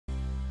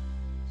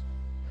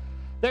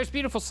There's a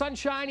beautiful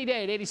sunshiny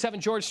day at 87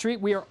 George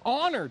Street. We are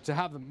honored to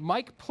have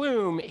Mike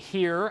Plume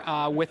here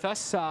with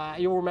us.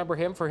 You'll remember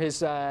him for his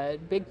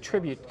big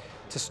tribute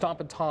to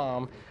Stompin'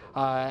 Tom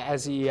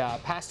as he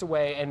passed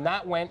away, and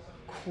that went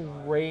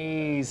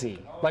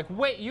crazy. Like,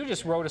 wait, you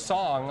just wrote a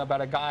song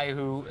about a guy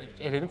who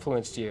it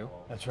influenced you.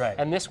 That's right.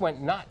 And this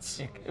went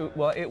nuts.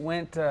 It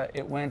went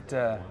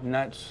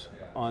nuts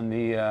on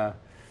the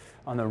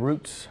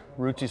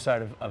rootsy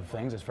side of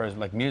things, as far as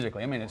like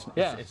musically. I mean,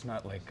 it's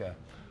not like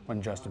when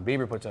Justin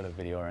Bieber puts out a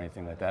video or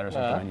anything like that, or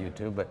something on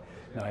YouTube. But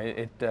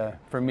no,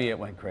 for me, it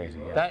went crazy.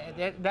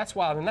 Yeah. That's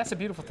wild, and that's the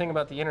beautiful thing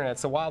about the internet.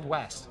 It's the Wild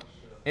West.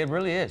 It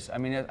really is. I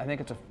mean, I think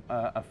it's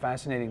a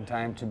fascinating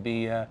time to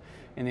be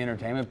in the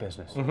entertainment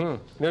business.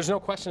 Mm-hmm. There's no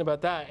question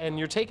about that, and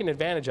you're taking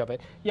advantage of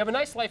it. You have a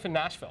nice life in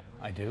Nashville.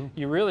 I do.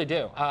 You really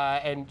do.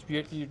 And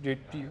you're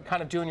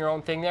kind of doing your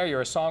own thing there.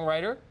 You're a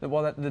songwriter.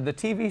 Well, the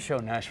TV show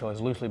Nashville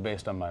is loosely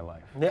based on my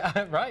life.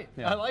 Yeah, right.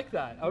 Yeah. I like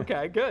that.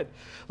 Okay, good.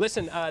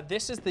 Listen,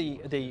 this is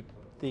the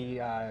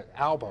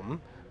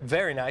album.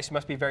 Very nice. You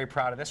must be very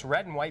proud of this.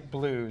 Red and White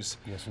Blues.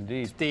 Yes,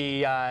 indeed.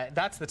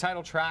 That's the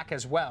title track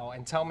as well.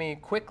 And tell me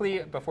quickly,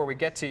 before we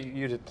get to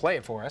you to play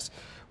it for us,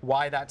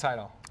 why that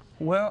title?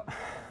 Well,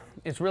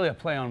 it's really a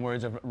play on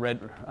words of red,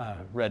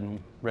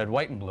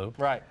 white, and blue.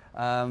 Right.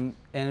 And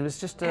it was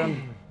just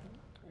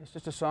it's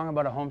just a song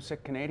about a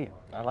homesick Canadian.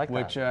 I like that.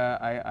 Which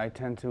I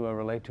tend to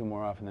relate to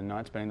more often than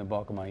not, spending the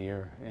bulk of my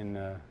year in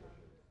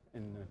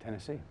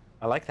Tennessee.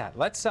 I like that.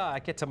 Let's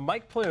get to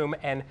Mike Plume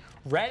and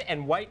Red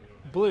and White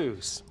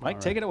Blues. Mike,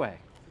 take it away.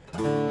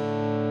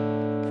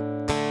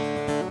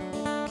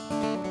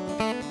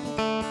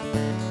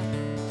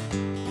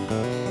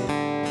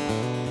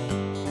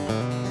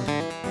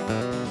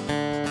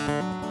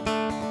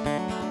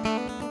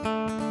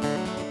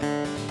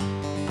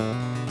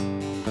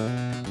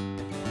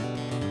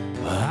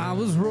 I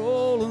was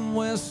rolling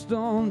west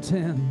on 10,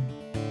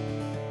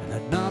 and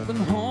I'd not been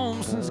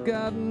home since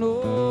God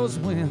knows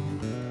when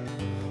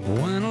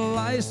a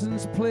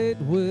license plate,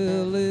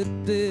 well,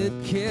 it did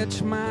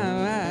catch my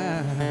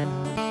eye.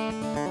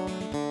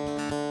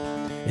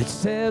 It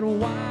said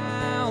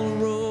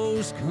Wild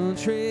Rose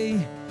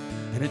Country,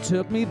 and it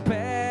took me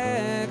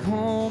back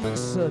home, and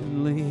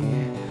suddenly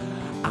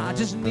I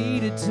just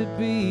needed to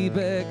be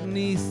back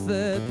beneath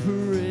that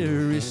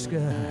prairie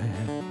sky,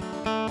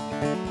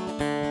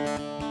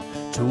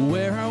 to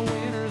where our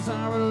winters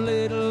are a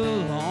little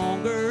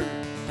longer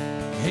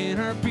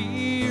and our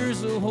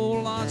beer's a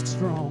whole lot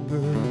stronger,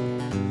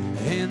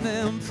 and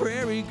them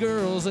prairie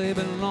girls, they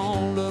been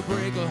known to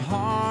break a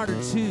heart or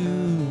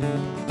two.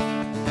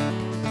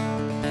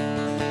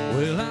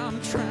 Well, I'm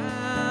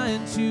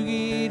trying to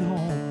get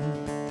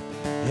home,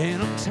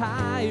 and I'm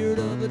tired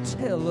of the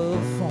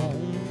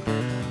telephone.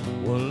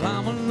 Well,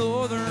 I'm a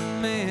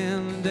northern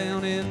man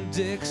down in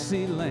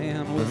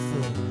Dixieland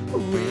with the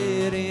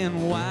red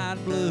and white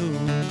blues.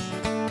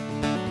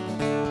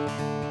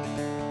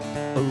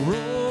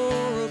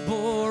 Aurora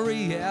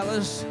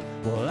Borealis,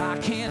 well, I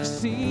can't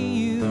see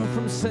you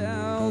from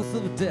south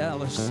of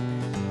Dallas,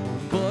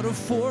 but a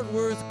Fort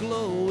Worth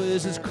glow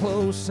is as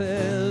close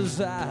as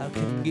I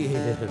can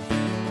get.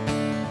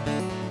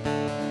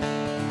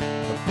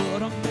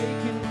 But I'm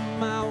making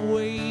my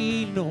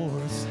way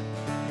north,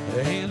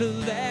 and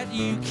of that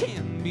you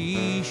can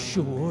be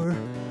sure.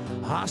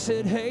 I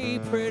said, hey,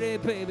 pretty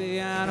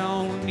baby, I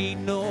don't need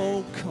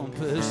no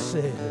compass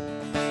set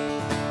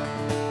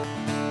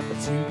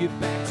to get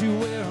back to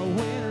where our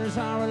winters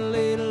are a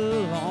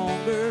little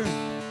longer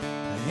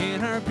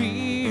and our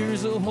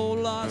beer's a whole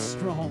lot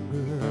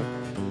stronger,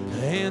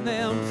 and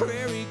them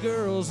prairie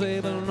girls,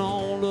 they've been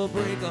known to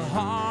break a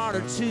heart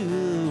or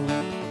two.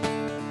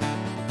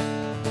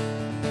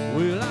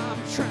 Well, I'm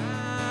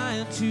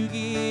trying to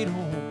get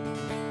home,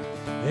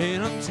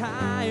 and I'm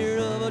tired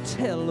of a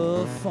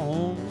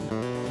telephone.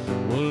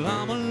 Well,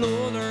 I'm a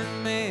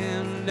northern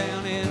man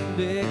down in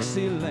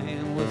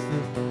Dixieland with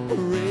the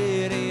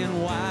red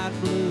and white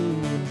blues.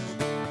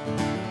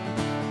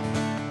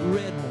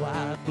 Red and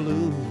white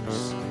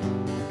blues.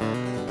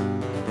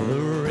 The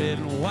red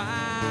and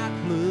white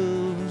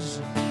blues.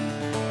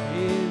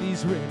 Yeah,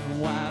 these red and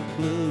white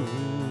blues.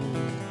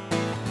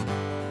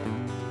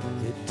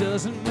 It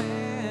doesn't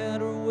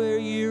matter where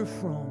you're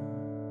from,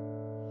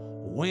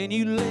 when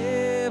you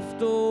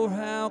left or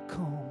how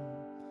come,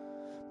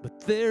 but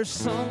there's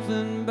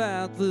something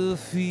about the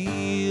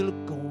feel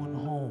of going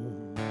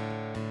home.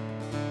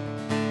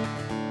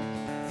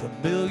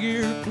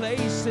 Familiar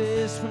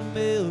places,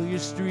 familiar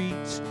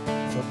streets,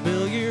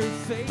 familiar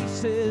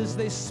faces,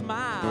 they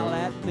smile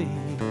at me.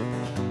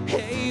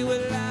 Hey,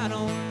 well, I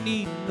don't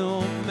need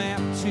no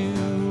map to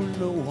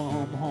know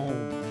I'm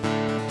home.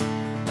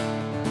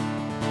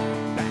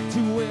 Back to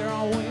where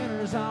our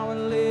winters are a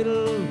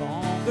little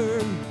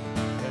longer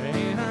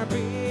and our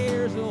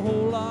beer's a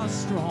whole lot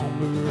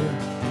stronger,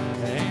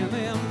 and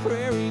them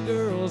prairie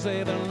girls,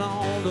 they been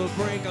known to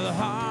break a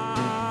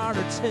heart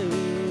or two.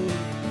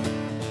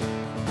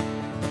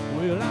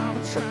 Well,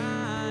 I'm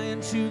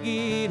trying to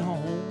get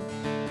home,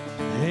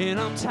 and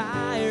I'm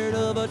tired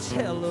of a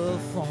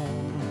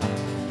telephone.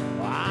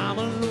 I'm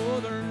a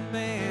northern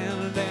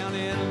man down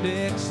in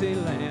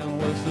Dixieland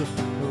with the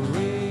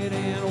red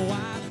and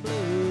white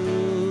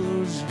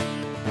blues.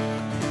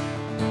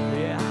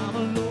 Yeah, I'm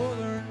a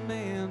northern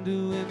man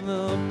doing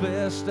the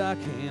best I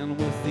can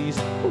with these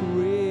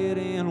red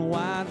and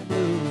white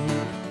blues.